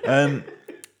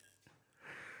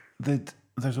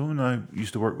 There's a woman I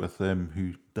used to work with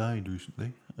who died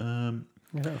recently. You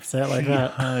don't say it like she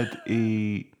that. Had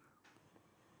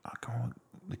I can't remember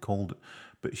what they called it,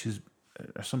 but she's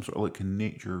some sort of like a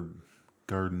nature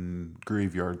garden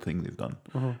graveyard thing they've done,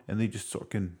 and they just sort of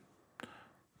can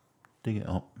dig it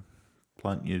up,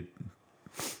 plant you,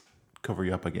 cover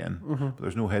you up again, but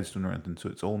there's no headstone or anything, so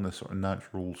it's all in this sort of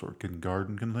natural sort of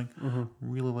garden kind of thing.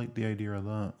 Really like the idea of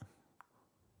that.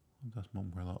 That's not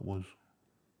where that was.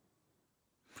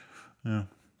 Yeah,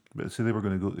 but say they were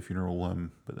going to go to the funeral,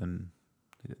 but then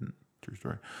they didn't. True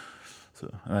story.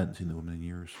 So I hadn't seen the woman in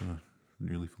years, so it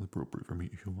really feel appropriate for me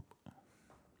to show up.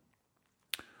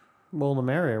 More the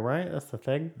merrier, right? That's the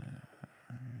thing.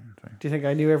 Do you think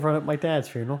I knew everyone at my dad's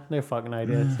funeral? No fucking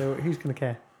idea. So who's going to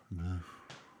care?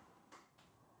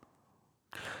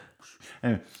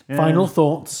 Anyway, final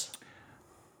thoughts.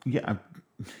 Yeah,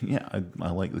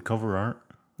 I like the cover art.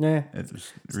 Yeah, it's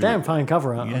really, damn fine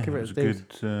cover art. I'll give it a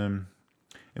good.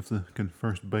 If the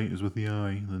first bite is with the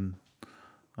eye, then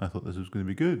I thought this was going to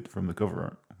be good from the cover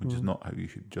art, which is not how you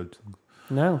should judge things.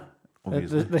 No,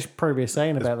 there should probably be a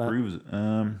saying about that. Proves it.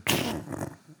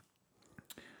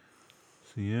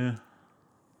 So yeah,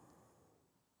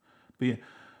 but yeah,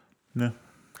 no.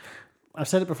 I've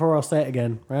said it before. I'll say it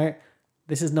again. Right,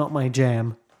 this is not my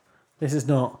jam. This is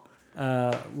not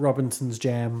Robinson's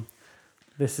jam.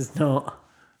 This is not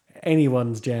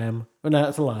anyone's jam. Well, no,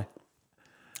 that's a lie.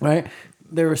 Right?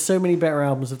 There are so many better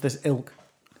albums of this ilk,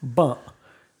 but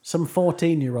some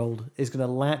 14-year-old is going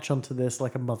to latch onto this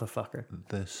like a motherfucker.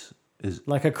 This is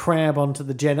like a crab onto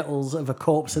the genitals of a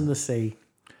corpse in the sea.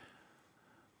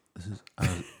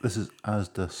 This is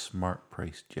Asda Smart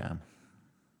Price Jam.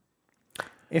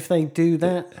 If they do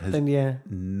that, then yeah.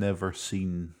 Never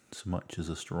seen so much as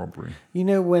a strawberry. You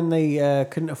know when they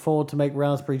couldn't afford to make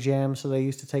raspberry jam, so they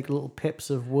used to take little pips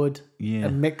of wood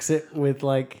and mix it with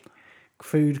like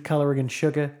food colouring and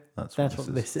sugar? That's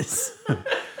what this is.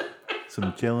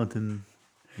 Some gelatin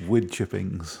wood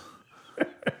chippings.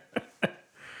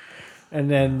 And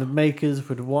then the makers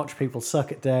would watch people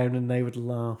suck it down and they would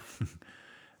laugh.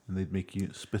 And they'd make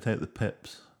you spit out the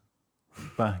pips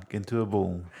back into a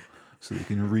bowl so they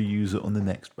can reuse it on the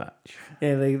next batch.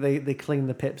 Yeah, they clean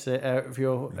the pips out of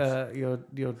your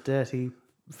dirty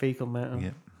fecal matter.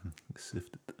 Yeah,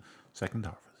 sifted. Second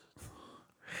harvest.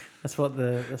 That's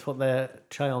what their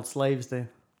child slaves do.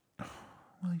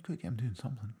 Well, you could get them doing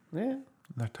something. Yeah,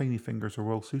 their tiny fingers are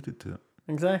well suited to it.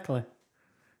 Exactly.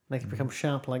 They can become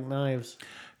sharp like knives.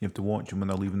 You have to watch them when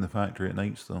they're leaving the factory at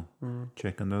nights, though.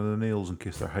 Check under their nails in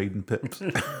case they're hiding pips.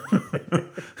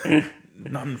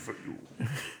 None for you.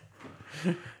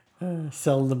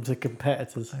 Sell them to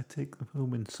competitors. I take them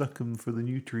home and suck them for the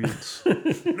nutrients.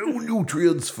 No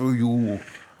nutrients for you.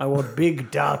 I want big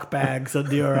dark bags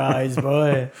under your eyes,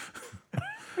 boy.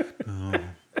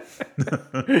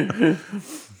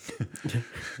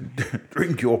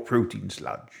 Drink your protein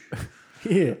sludge.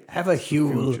 Here, have a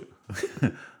Huel.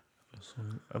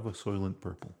 Have a Soylent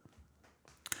Purple.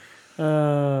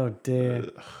 Oh,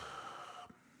 dear.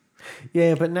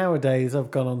 Yeah, but nowadays I've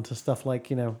gone on to stuff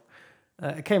like, it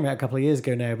came out a couple of years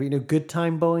ago now, but Good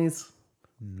Time Boys?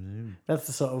 No. That's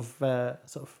the sort of,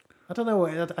 I don't know,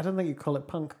 I don't think you call it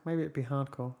punk. Maybe it'd be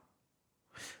hardcore.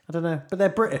 I don't know. But they're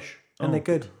British, and they're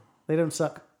good. They don't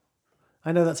suck.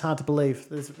 I know that's hard to believe.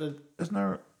 Isn't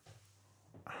there...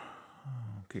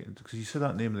 Okay, because you said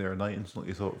that name there, and I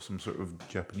instantly thought of some sort of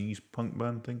Japanese punk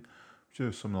band thing.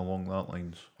 Sure, something along that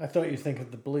lines. I thought you'd think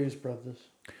of the Blues Brothers.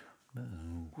 No.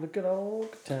 The good old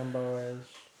Good Time Boys.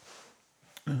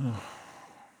 Oh.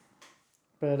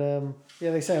 But,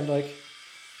 yeah, they sound like...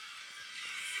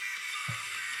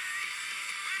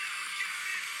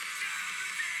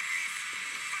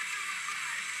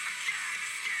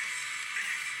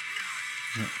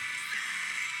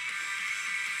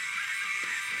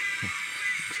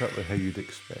 Exactly how you'd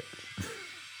expect.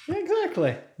 Yeah,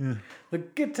 exactly. Yeah. The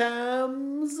good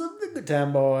times of the Good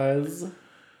Time Boys.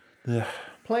 Yeah.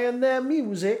 Playing their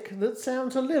music that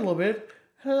sounds a little bit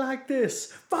like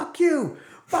this. Fuck you!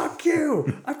 Fuck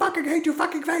you! I fucking hate you,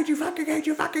 fucking hate you, fucking hate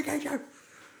you, fucking hate you.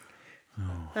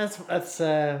 Oh. That's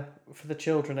for the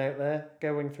children out there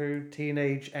going through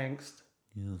teenage angst.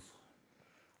 Yes.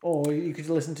 Or you could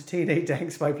listen to Teenage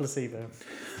Angst by Placebo.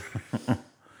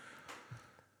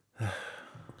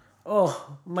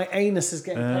 Oh, my anus is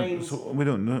getting pains. So we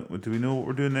don't know. Do we know what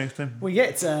we're doing next time? Well, yeah,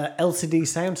 it's LCD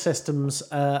Sound Systems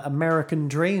American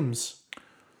Dreams.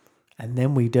 And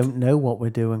then we don't know what we're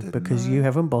doing because you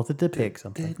haven't bothered to pick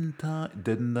something.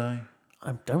 Didn't I?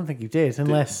 I don't think you did,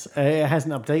 unless it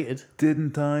hasn't updated.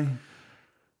 Didn't I?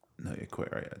 No, you're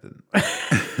quite right. I didn't.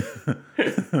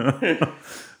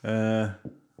 Yeah.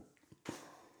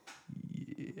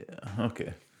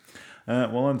 Okay.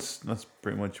 Well, that's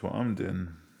pretty much what I'm doing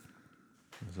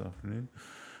this afternoon.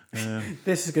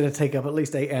 This is going to take up at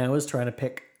least 8 hours trying to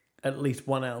pick at least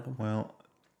one album. Well,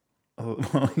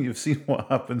 you've seen what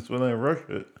happens when I rush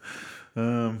it.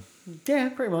 Yeah,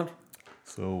 pretty much.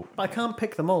 So I can't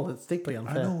pick them all. It's deeply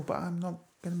unfair. I know, but I'm not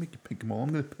going to make you pick them all. I'm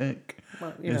going to pick.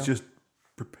 Well, it's just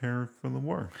prepare for the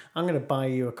worst. I'm going to buy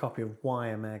you a copy of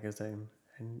Wire magazine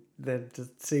and then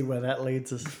just see where that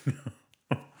leads us.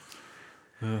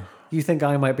 You think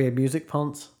I might be a music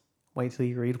ponce? Wait till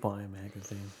you read Wire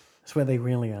magazine. It's where they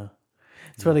really are.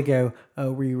 It's where they go,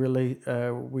 we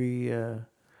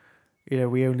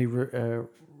only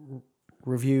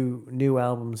review new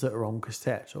albums that are on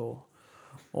cassette or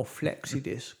flexi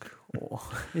disc, or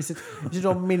is it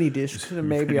on mini disc?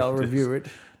 Maybe I'll review it.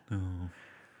 No.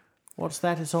 What's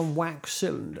that? It's on wax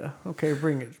cylinder. Okay,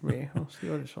 bring it to me. I'll see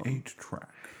what it's on. 8-track.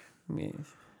 Yes,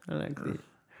 I like that.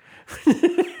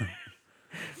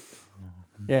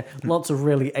 Yeah, lots of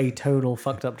really atonal,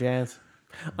 fucked up jazz.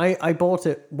 I bought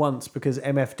it once because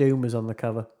MF Doom was on the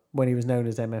cover when he was known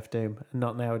as MF Doom, and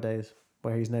not nowadays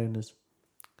where he's known as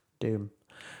Doom.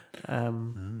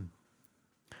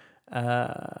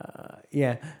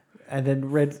 Yeah, and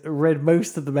then read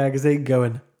most of the magazine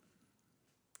going,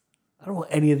 I don't want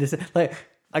any of this. Like,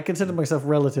 I consider myself,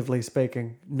 relatively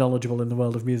speaking, knowledgeable in the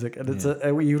world of music, and it's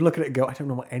you look at it and go, I don't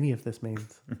know what any of this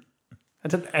means. I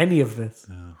don't know any of this.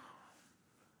 Oh.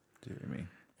 Dear me.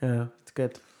 Yeah, it's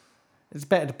good. It's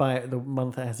better to buy it the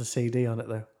month it has a CD on it,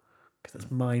 though, because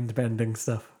it's mind-bending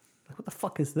stuff. Like, what the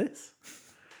fuck is this?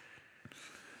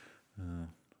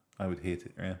 I would hate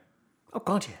it, yeah. Oh,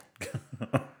 God, yeah.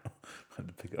 I had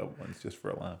to pick it up once just for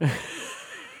a laugh.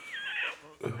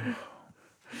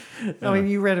 I mean,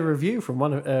 you read a review from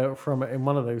one of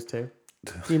those two.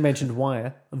 You mentioned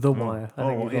Wire, The Wire. I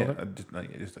think you called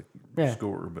it. Just a Yeah.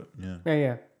 score, but yeah.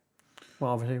 Yeah.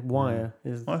 Well, obviously, Wire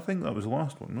is. I think that was the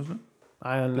last one, wasn't it?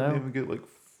 I don't Didn't they know. even get like?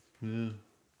 Yeah.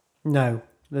 No,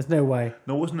 there's no way.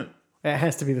 No, wasn't it? It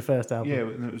has to be the first album. Yeah,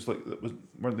 and it was like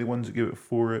weren't they ones that gave it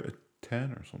 4 out of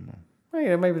 10 or something? Well,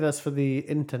 yeah, maybe that's for the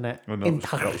internet. Oh, no,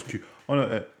 that was true. Oh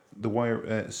no, The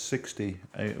Wire 60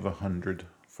 out of 100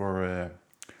 for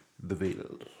The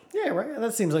Veil. Yeah, right.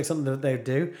 That seems like something that they'd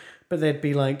do, but they'd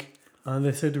be like,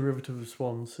 "They're so derivative of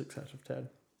Swan, 6 out of 10."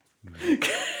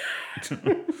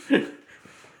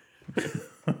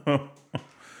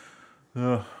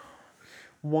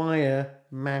 Wire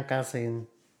magazine.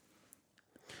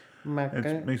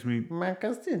 It makes me.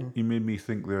 Magazine. You made me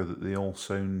think there that they all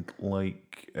sound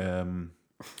like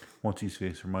what's his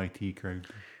face from IT Crowd,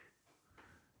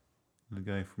 the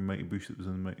guy from Mighty Bush that was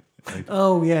in the Mighty.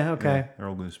 Oh yeah, okay. Yeah, they're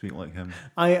all going to speak like him.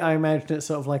 I imagine it's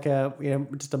sort of like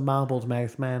just a marbled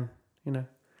mouth man. You know,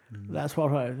 that's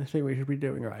what I think we should be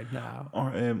doing right now.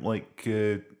 Or like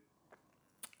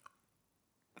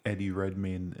Eddie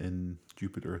Redmayne in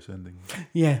Jupiter Ascending.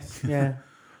 Yes, yeah.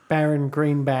 Baron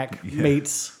Greenback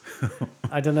meets,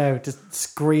 I don't know, just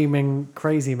screaming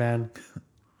crazy man.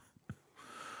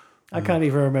 I can't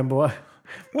even remember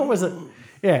what was it.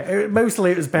 Yeah,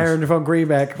 mostly it was Baron von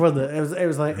Greenback, wasn't it? It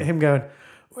was like him going,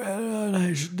 "Well, all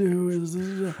I should do is,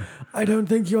 I don't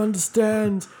think you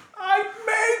understand. I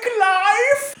make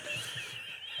life."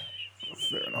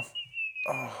 Fair enough.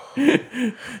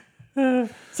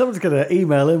 Someone's going to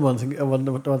email in one time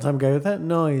and go, "That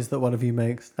noise that one of you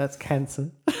makes, that's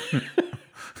cancer."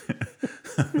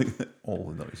 I think that all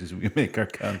the noises we make are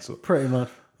cancer. Pretty much.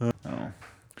 Oh.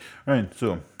 Right,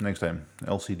 so next time,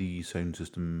 LCD sound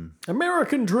system.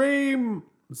 American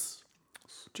Dreams.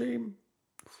 Dream.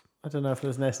 I don't know if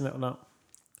there's an S in it or not.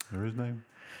 There is no.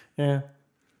 Yeah.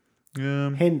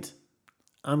 Hint.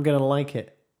 I'm going to like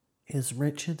it. Is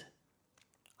Richard?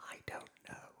 I don't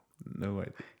know. No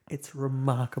idea. It's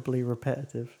remarkably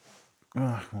repetitive.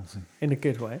 We'll see. In a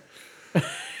good way.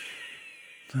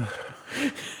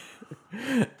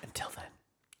 Until then.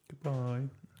 Goodbye.